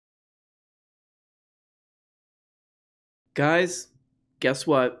Guys, guess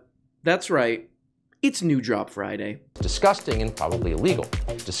what? That's right. It's New Drop Friday. Disgusting and probably illegal.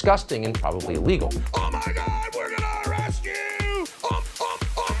 Disgusting and probably illegal. Oh my God, we're gonna arrest you! Oh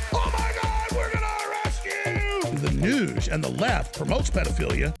my God, we're gonna arrest you! The news and the left promotes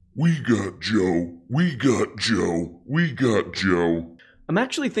pedophilia. We got Joe. We got Joe. We got Joe. I'm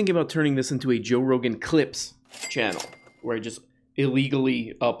actually thinking about turning this into a Joe Rogan Clips channel, where I just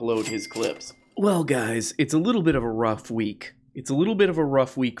illegally upload his clips. Well, guys, it's a little bit of a rough week. It's a little bit of a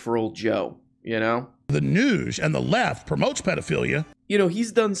rough week for old Joe, you know? The news and the left promotes pedophilia. You know,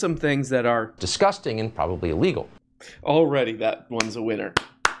 he's done some things that are Disgusting and probably illegal. already, that one's a winner.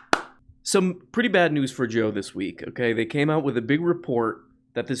 Some pretty bad news for Joe this week, okay? They came out with a big report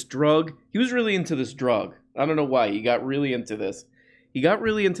that this drug, he was really into this drug. I don't know why, he got really into this. He got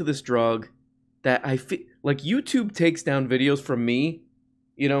really into this drug that I feel like YouTube takes down videos from me.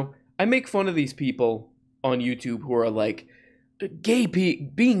 You know, I make fun of these people on YouTube who are like,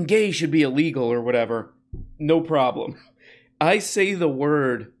 being gay should be illegal or whatever. No problem. I say the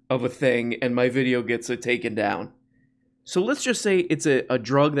word of a thing and my video gets taken down. So let's just say it's a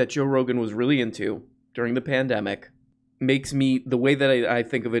drug that Joe Rogan was really into during the pandemic. Makes me, the way that I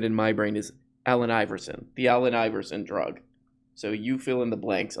think of it in my brain is Allen Iverson, the Allen Iverson drug. So you fill in the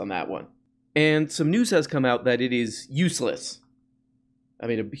blanks on that one. And some news has come out that it is useless. I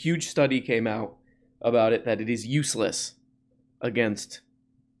mean, a huge study came out about it, that it is useless against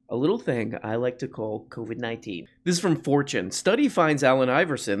a little thing I like to call COVID-19. This is from Fortune. Study finds Allen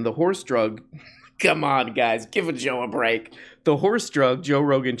Iverson, the horse drug. Come on, guys, give a Joe a break. The horse drug Joe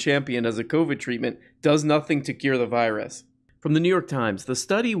Rogan championed as a COVID treatment does nothing to cure the virus. From the New York Times, the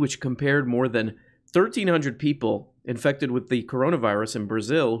study, which compared more than 1,300 people infected with the coronavirus in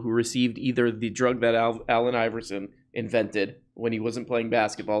Brazil who received either the drug that Allen Iverson invented when he wasn't playing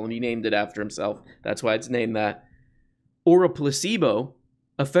basketball, and he named it after himself, that's why it's named that, or a placebo,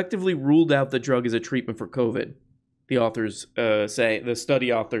 effectively ruled out the drug as a treatment for COVID. The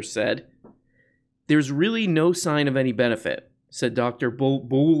study authors said, "There's really no sign of any benefit," said Dr.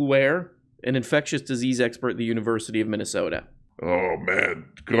 Boulware, an infectious disease expert at the University of Minnesota. Oh man,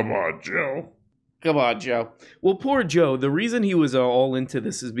 come on, Joe. Come on, Joe. Well, poor Joe, the reason he was all into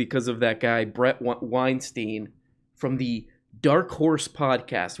this is because of that guy, Brett Weinstein, from the Dark Horse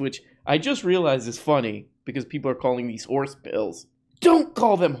podcast, which I just realized is funny because people are calling these horse pills. Don't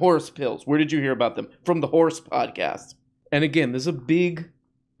call them horse pills. Where did you hear about them? From the Horse podcast. And again, there's a big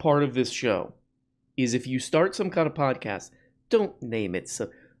part of this show is if you start some kind of podcast, don't name it so,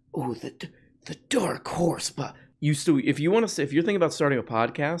 oh, the Dark Horse. If you're thinking about starting a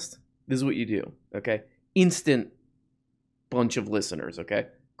podcast, this is what you do, okay? Instant bunch of listeners, okay?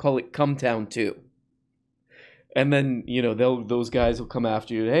 Call it Come Town 2. And then, you know, those guys will come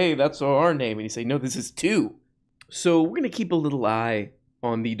after you. Hey, that's our name. And you say, no, this is 2. So we're going to keep a little eye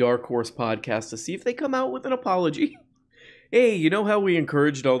on the Dark Horse podcast to see if they come out with an apology. Hey, you know how we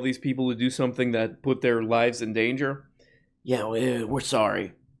encouraged all these people to do something that put their lives in danger? Yeah, we're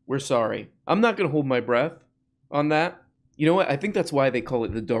sorry. We're sorry. I'm not going to hold my breath on that. You know what? I think that's why they call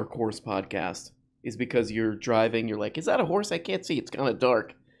it the Dark Horse podcast, is because you're driving, you're like, is that a horse? I can't see. It's kind of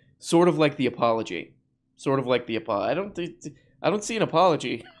dark. Sort of like the apology. Sort of like the apology. I don't see an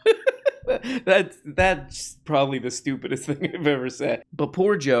apology. That's probably the stupidest thing I've ever said. But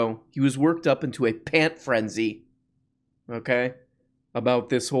poor Joe, he was worked up into a pant frenzy, okay, about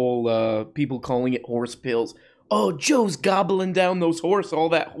this whole people calling it horse pills. Oh, Joe's gobbling down all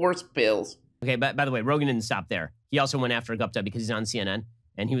that horse pills. Okay, by the way, Rogan didn't stop there. He also went after Gupta because he's on CNN.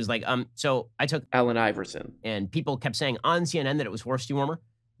 And he was like, so I took Allen Iverson. And people kept saying on CNN that it was horse dewormer.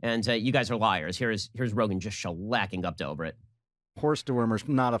 And you guys are liars. Here's Rogan just shellacking Gupta over it. Horse dewormer's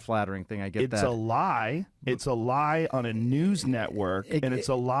not a flattering thing. I get that. It's a lie. It's a lie on a news network. And it's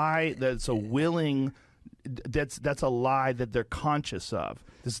a lie that's a willing... That's a lie that they're conscious of.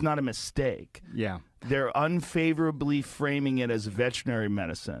 This is not a mistake. Yeah. They're unfavorably framing it as veterinary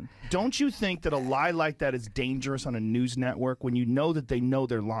medicine. Don't you think that a lie like that is dangerous on a news network when you know that they know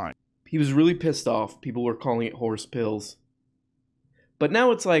they're lying? He was really pissed off. People were calling it horse pills. But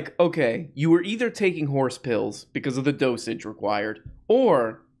now it's like, okay, you were either taking horse pills because of the dosage required,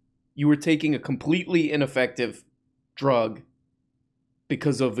 or you were taking a completely ineffective drug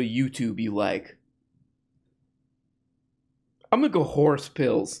because of a YouTube you like. I'm going to go horse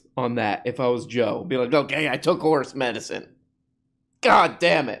pills on that if I was Joe. Be like, okay, I took horse medicine. God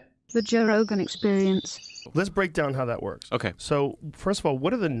damn it. The Joe Rogan Experience. Let's break down how that works. Okay. So, first of all,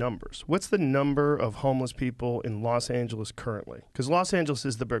 what are the numbers? What's the number of homeless people in Los Angeles currently? Because Los Angeles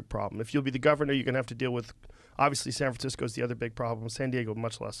is the big problem. If you'll be the governor, you're going to have to deal with, obviously, San Francisco is the other big problem. San Diego,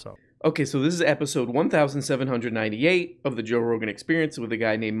 much less so. Okay, so this is episode 1798 of the Joe Rogan Experience with a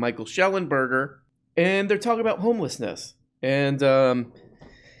guy named Michael Schellenberger, and they're talking about homelessness. And I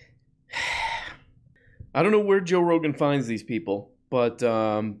don't know where Joe Rogan finds these people, but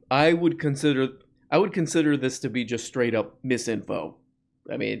I would consider this to be just straight up misinfo.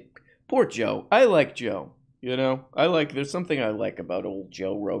 I mean, poor Joe. I like Joe. You know, there's something I like about old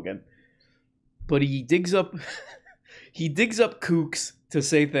Joe Rogan, but he digs up kooks to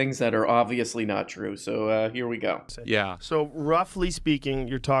say things that are obviously not true. So here we go. Yeah. So roughly speaking,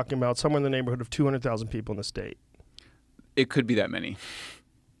 you're talking about somewhere in the neighborhood of 200,000 people in the state. It could be that many.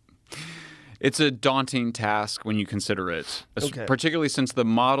 It's a daunting task when you consider it, particularly since the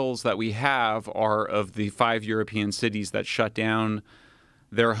models that we have are of the 5 European cities that shut down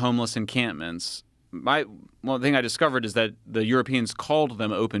their homeless encampments. One thing I discovered is that the Europeans called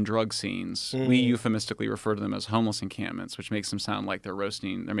them open drug scenes. We euphemistically refer to them as homeless encampments, which makes them sound like they're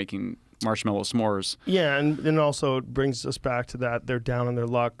making marshmallow s'mores. Yeah, and then also it brings us back to that they're down on their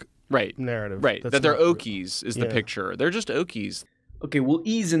luck narrative. Right, that they're Okies is the picture. They're just Okies. Okay, we'll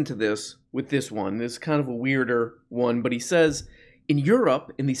ease into this with this one. This is kind of a weirder one, but he says in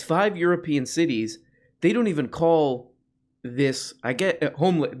Europe, in these 5 European cities, they don't even call this, they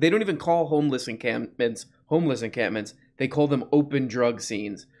don't even call homeless encampments. They call them open drug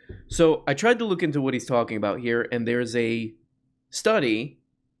scenes. So I tried to look into what he's talking about here, and there's a study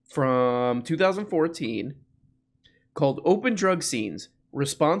from 2014 called Open Drug Scenes,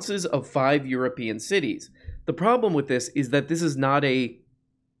 Responses of 5 European Cities. The problem with this is that this is not a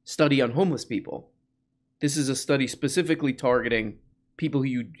study on homeless people. This is a study specifically targeting people who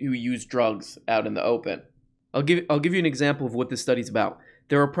use drugs out in the open. I'll give you an example of what this study's about.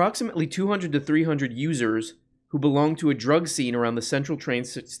 There are approximately 200 to 300 users who belong to a drug scene around the central train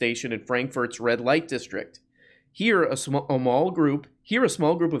station in Frankfurt's red light district. Here, a small group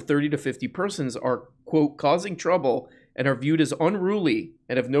of 30 to 50 persons are, quote, causing trouble and are viewed as unruly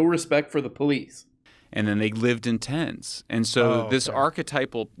and have no respect for the police. And then they lived in tents. And so this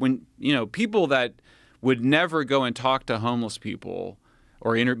archetypal, when, people that would never go and talk to homeless people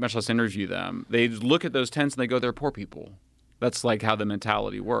or much less interview them, they look at those tents and they go, they're poor people. That's like how the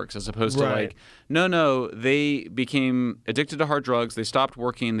mentality works, as opposed to like, no, they became addicted to hard drugs. They stopped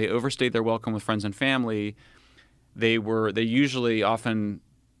working. They overstayed their welcome with friends and family. They usually often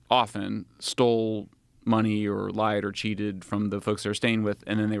stole money or lied or cheated from the folks they were staying with,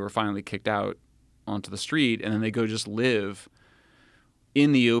 and then they were finally kicked out onto the street, and then they go just live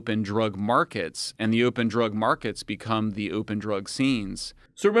in the open drug markets, and the open drug markets become the open drug scenes.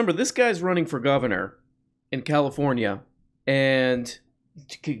 So remember, this guy's running for governor in California, and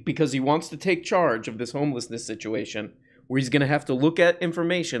because he wants to take charge of this homelessness situation, where he's going to have to look at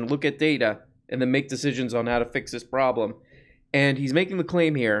information, look at data, and then make decisions on how to fix this problem. And he's making the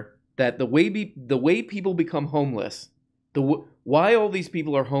claim here that the way people become homeless, why all these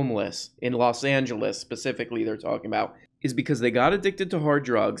people are homeless in Los Angeles specifically, they're talking about, is because they got addicted to hard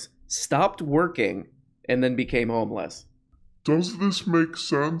drugs, stopped working, and then became homeless. Does this make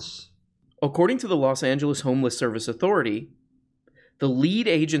sense? According to the Los Angeles Homeless Service Authority, the lead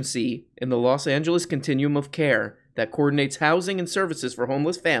agency in the Los Angeles continuum of care that coordinates housing and services for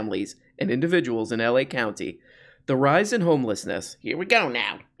homeless families and individuals in LA County, the rise in homelessness, here we go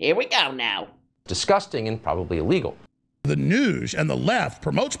now, disgusting and probably illegal. The news and the left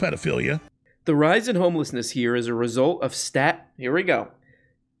promotes pedophilia. The rise in homelessness here is a result of stagnant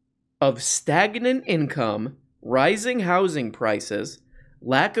income, rising housing prices,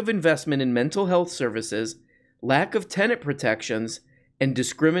 lack of investment in mental health services, lack of tenant protections, and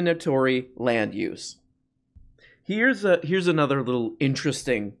discriminatory land use. Here's another little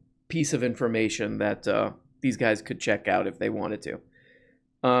interesting piece of information that these guys could check out if they wanted to.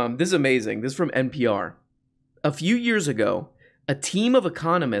 This is amazing. This is from NPR. A few years ago, a team of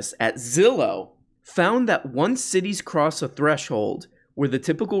economists at Zillow found that once cities cross a threshold where the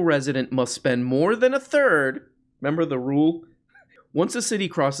typical resident must spend more than a third, remember the rule? Once a city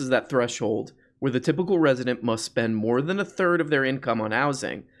crosses that threshold where the typical resident must spend more than a third of their income on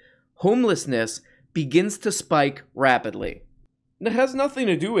housing, homelessness begins to spike rapidly. And it has nothing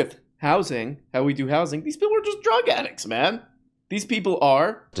to do with housing, how we do housing. These people are just drug addicts, man. These people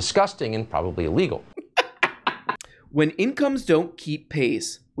are disgusting and probably illegal. When incomes don't keep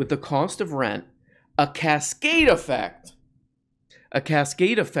pace with the cost of rent, a cascade effect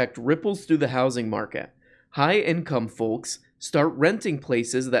ripples through the housing market. High-income folks start renting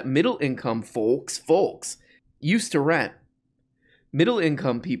places that middle-income folks used to rent.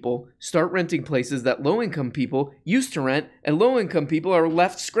 Middle-income people start renting places that low-income people used to rent, and low-income people are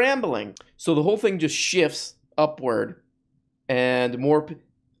left scrambling. So the whole thing just shifts upward, and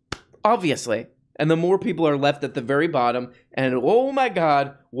obviously. And the more people are left at the very bottom, and oh my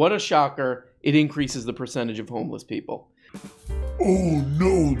God, what a shocker, it increases the percentage of homeless people. Oh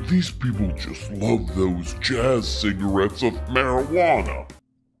no, these people just love those jazz cigarettes of marijuana.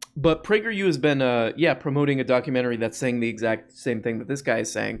 But PragerU has been, promoting a documentary that's saying the exact same thing that this guy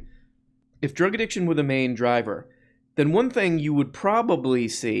is saying. If drug addiction were the main driver, then one thing you would probably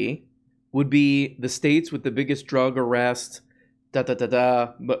see would be the states with the biggest drug arrest,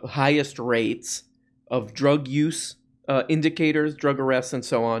 highest rates of drug use indicators, drug arrests, and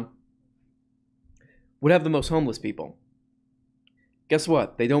so on, would have the most homeless people. Guess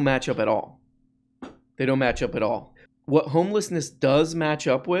what? They don't match up at all. They don't match up at all. What homelessness does match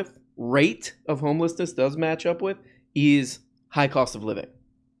up with, rate of homelessness does match up with, is high cost of living.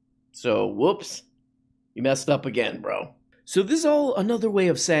 So, whoops, you messed up again, bro. So this is all another way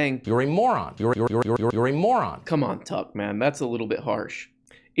of saying, You're a moron. You're a moron. Come on, Tuck, man, that's a little bit harsh.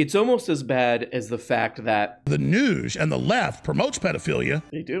 It's almost as bad as the fact that the news and the left promotes pedophilia.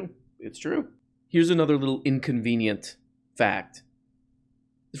 They do. It's true. Here's another little inconvenient fact.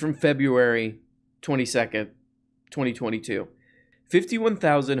 It's from February 22nd, 2022.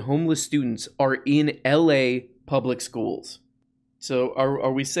 51,000 homeless students are in LA public schools. So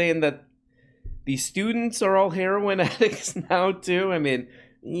are we saying that these students are all heroin addicts now too? I mean,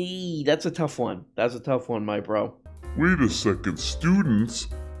 that's a tough one. That's a tough one, my bro. Wait a second, students?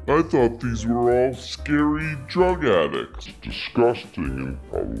 I thought these were all scary drug addicts. Disgusting and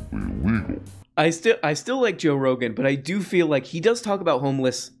probably illegal. I still like Joe Rogan, but I do feel like he does talk about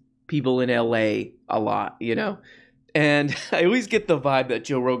homeless people in LA a lot, you know? And I always get the vibe that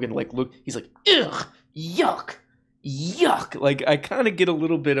Joe Rogan, he's like, ugh, yuck, yuck. Like, I kind of get a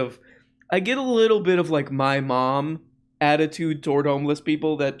little bit of like my mom attitude toward homeless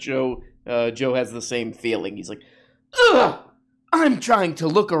people that Joe has the same feeling. He's like, ugh, I'm trying to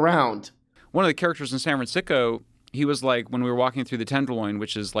look around. One of the characters in San Francisco, he was like, when we were walking through the Tenderloin,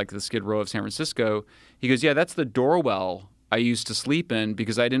 which is like the Skid Row of San Francisco, he goes, yeah, that's the doorwell I used to sleep in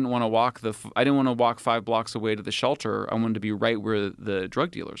because I didn't want to walk 5 blocks away to the shelter. I wanted to be right where the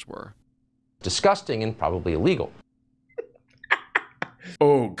drug dealers were. Disgusting and probably illegal.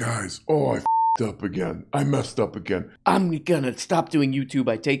 Oh, guys. Oh, I f***ed up again. I messed up again. I'm gonna stop doing YouTube.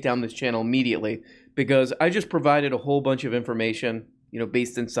 I take down this channel immediately because I just provided a whole bunch of information,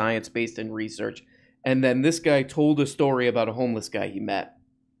 based in science, based in research. And then this guy told a story about a homeless guy he met.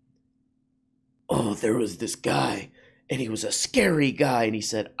 Oh, there was this guy, and he was a scary guy, and he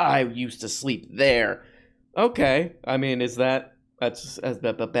said, I used to sleep there. Okay, I mean, that's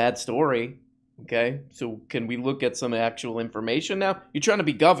a bad story. Okay, so can we look at some actual information now? You're trying to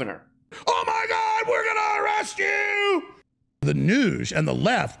be governor. Oh my God, we're gonna arrest you! The news and the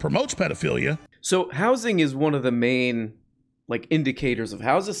left promotes pedophilia. So housing is one of the main, indicators of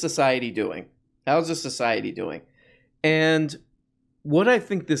how's the society doing? How's the society doing? And what I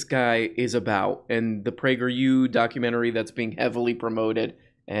think this guy is about, and the PragerU documentary that's being heavily promoted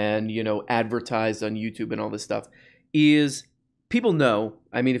and, advertised on YouTube and all this stuff, is people know.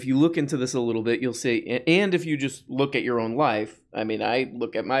 I mean, if you look into this a little bit, you'll see, and if you just look at your own life, I mean, I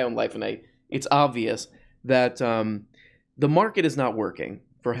look at my own life and it's obvious that the market is not working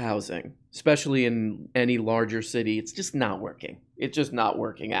for housing, especially in any larger city. It's just not working. It's just not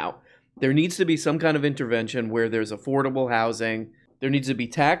working out. There needs to be some kind of intervention where there's affordable housing. There needs to be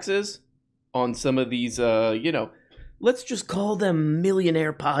taxes on some of these, let's just call them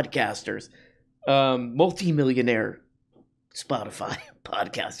millionaire podcasters, multi-millionaire Spotify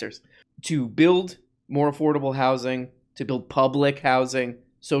podcasters, to build more affordable housing, to build public housing,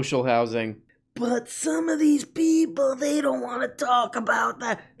 social housing. But some of these people, they don't want to talk about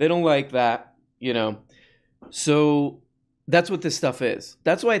that. They don't like that, So that's what this stuff is.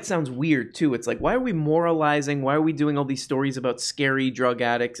 That's why it sounds weird, too. It's like, why are we moralizing? Why are we doing all these stories about scary drug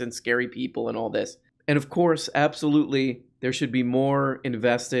addicts and scary people and all this? And of course, absolutely, there should be more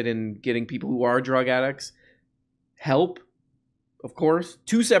invested in getting people who are drug addicts help, of course.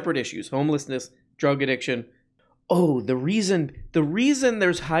 2 separate issues: homelessness, drug addiction. Oh, the reason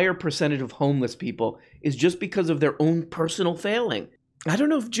there's higher percentage of homeless people is just because of their own personal failing. I don't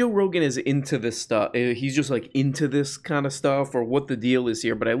know if Joe Rogan is into this stuff. He's just into this kind of stuff, or what the deal is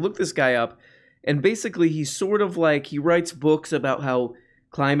here. But I looked this guy up, and basically he's sort of he writes books about how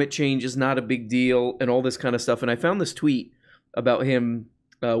climate change is not a big deal and all this kind of stuff. And I found this tweet about him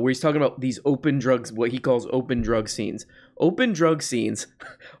where he's talking about these open drugs, what he calls open drug scenes. Open drug scenes,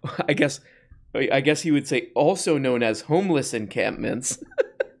 I guess he would say, also known as homeless encampments.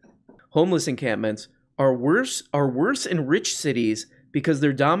 Homeless encampments are worse in rich cities because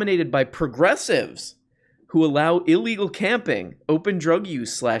they're dominated by progressives who allow illegal camping, open drug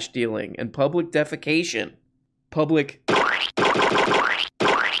use / dealing, and public defecation. Public...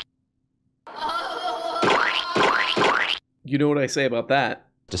 You know what I say about that?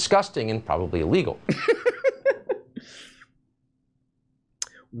 Disgusting and probably illegal.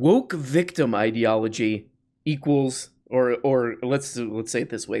 Woke victim ideology equals, or let's say it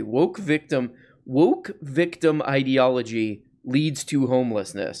this way: woke victim ideology leads to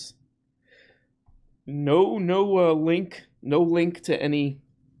homelessness. No link to any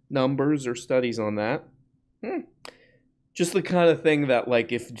numbers or studies on that. Just the kind of thing that,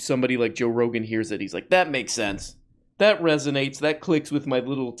 like, if somebody like Joe Rogan hears it, he's like, that makes sense. That resonates. That clicks with my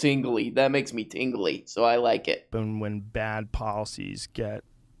little tingly. That makes me tingly, so I like it. And when bad policies get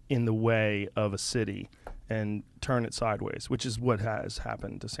in the way of a city and turn it sideways, which is what has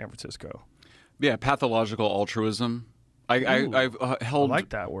happened to San Francisco. Yeah, pathological altruism. I've held. I like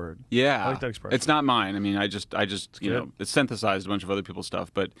that word. Yeah, I like that expression. It's not mine. I mean, I just it's synthesized a bunch of other people's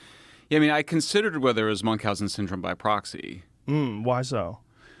stuff. But yeah, I mean, I considered whether it was Munchausen syndrome by proxy. Why so?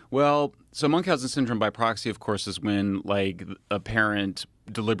 Well, so Munchausen syndrome by proxy, of course, is when, like, a parent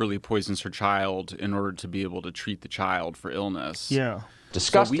deliberately poisons her child in order to be able to treat the child for illness. Yeah.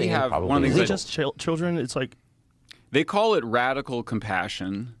 Disgusting. So we have probably one of the things just children. It's like they call it radical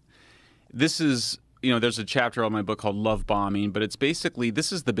compassion. This is, there's a chapter on my book called Love Bombing, but it's basically,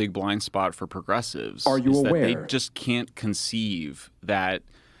 this is the big blind spot for progressives. Are you aware? That they just can't conceive that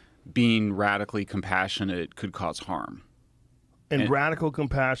being radically compassionate could cause harm. And radical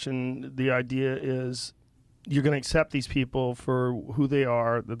compassion, the idea is you're going to accept these people for who they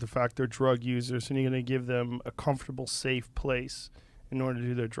are, that the fact they're drug users, and you're going to give them a comfortable, safe place in order to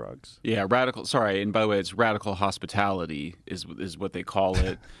do their drugs. Yeah, and by the way, it's radical hospitality is what they call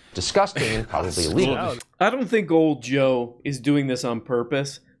it. Disgusting and probably illegal. I don't think old Joe is doing this on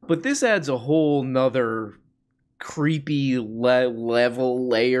purpose, but this adds a whole nother creepy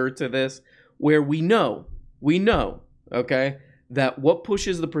layer to this, where we know, okay, that what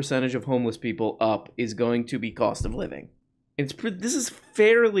pushes the percentage of homeless people up is going to be cost of living. This is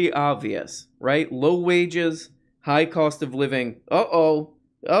fairly obvious, right? Low wages, high cost of living.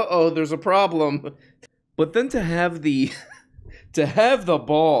 There's a problem. But then to have the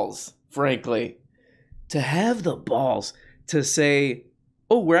balls, frankly, to say,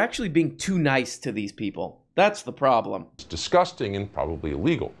 oh, we're actually being too nice to these people. That's the problem. It's disgusting and probably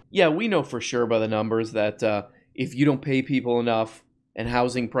illegal. Yeah, we know for sure by the numbers that if you don't pay people enough and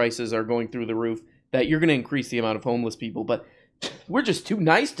housing prices are going through the roof, that you're going to increase the amount of homeless people. But we're just too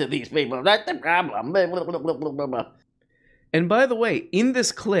nice to these people. That's the problem. And by the way, in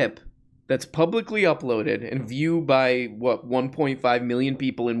this clip that's publicly uploaded and viewed by, 1.5 million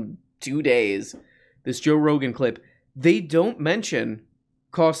people in 2 days, this Joe Rogan clip, they don't mention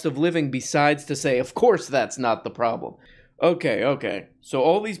cost of living besides to say, of course that's not the problem. Okay. So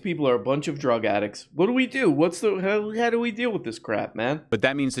all these people are a bunch of drug addicts. What do we do? How do we deal with this crap, man? But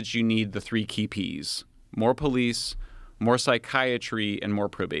that means that you need the 3 key Ps: more police, more psychiatry, and more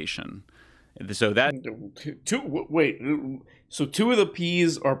probation. So that So 2 of the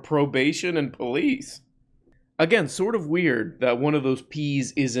P's are probation and police. Again, sort of weird that one of those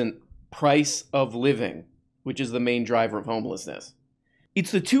P's isn't price of living, which is the main driver of homelessness.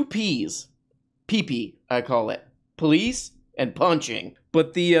 It's the 2 P's. PP, I call it. Police and punching.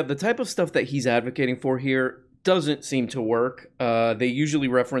 But the type of stuff that he's advocating for here doesn't seem to work. They usually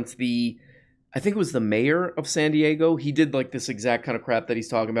reference I think it was the mayor of San Diego. He did like this exact kind of crap that he's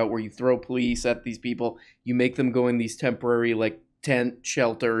talking about, where you throw police at these people, you make them go in these temporary like tent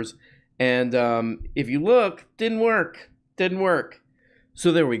shelters, and if you look, didn't work.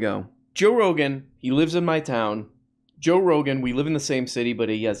 So there we go. Joe Rogan, he lives in my town. Joe Rogan, we live in the same city, but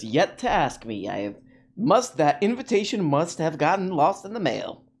he has yet to ask me. That invitation must have gotten lost in the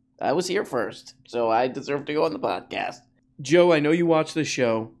mail. I was here first, so I deserve to go on the podcast. Joe, I know you watch this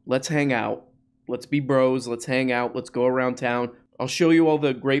show. Let's hang out. Let's be bros. Let's hang out. Let's go around town. I'll show you all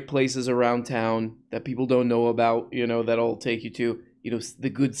the great places around town that people don't know about, that I'll take you to. The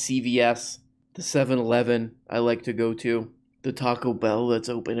good CVS, the 7-Eleven I like to go to, the Taco Bell that's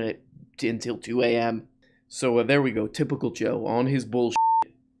open until 2 a.m. So there we go. Typical Joe on his bullshit.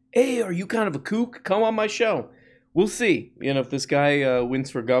 Hey, are you kind of a kook? Come on my show. We'll see. If this guy wins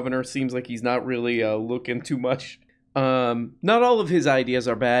for governor, seems like he's not really looking too much. Not all of his ideas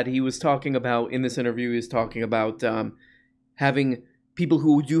are bad. He was talking about, in this interview, having people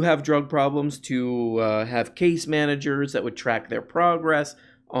who do have drug problems to have case managers that would track their progress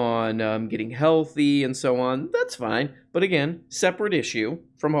on getting healthy and so on. That's fine. But again, separate issue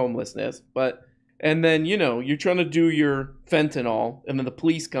from homelessness. And then, you're trying to do your fentanyl, and then the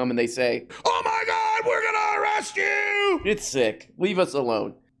police come and they say, oh my God, we're going to disgust you! It's sick. Leave us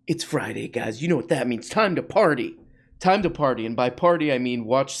alone. It's Friday, guys. You know what that means. Time to party. Time to party. And by party, I mean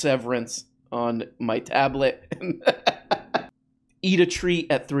watch Severance on my tablet and eat a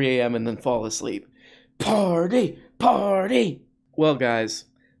treat at 3 a.m. and then fall asleep. Party! Party! Well, guys,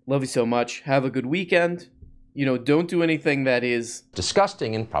 love you so much. Have a good weekend. You know, don't do anything that is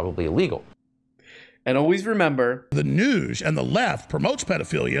disgusting and probably illegal. And always remember, the news and the left promotes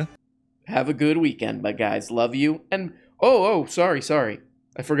pedophilia. Have a good weekend, my guys. Love you. And, sorry.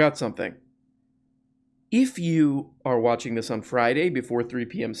 I forgot something. If you are watching this on Friday before 3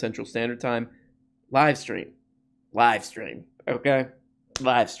 p.m. Central Standard Time, live stream, okay?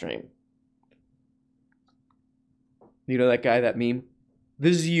 Live stream. You know that guy, that meme?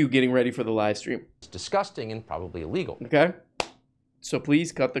 This is you getting ready for the live stream. It's disgusting and probably illegal. Okay? So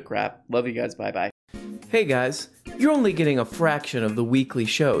please cut the crap. Love you guys. Bye-bye. Hey guys, you're only getting a fraction of the weekly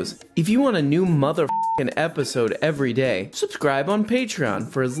shows. If you want a new motherfucking episode every day, subscribe on Patreon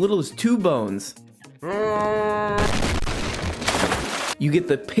for as little as 2 bones. You get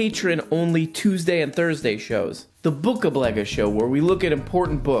the patron-only Tuesday and Thursday shows, the Bookablega show where we look at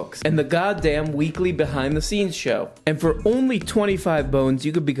important books, and the goddamn weekly behind-the-scenes show. And for only 25 bones,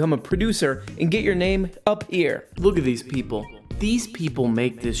 you could become a producer and get your name up here. Look at these people. These people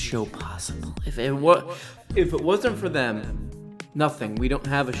make this show possible. If it wasn't for them, nothing. We don't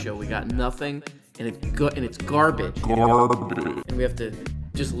have a show. We got nothing, and it's garbage. And we have to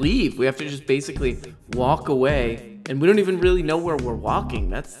just leave. We have to just basically walk away, and we don't even really know where we're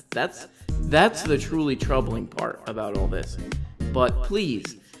walking. That's the truly troubling part about all this. But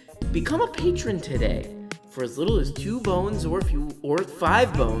please, become a patron today for as little as 2 bones, or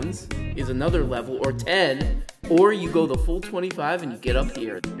 5 bones is another level, or 10, or you go the full 25 and you get up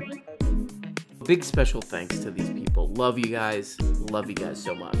here. Big special thanks to these people. Love you guys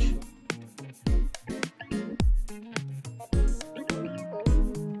so much.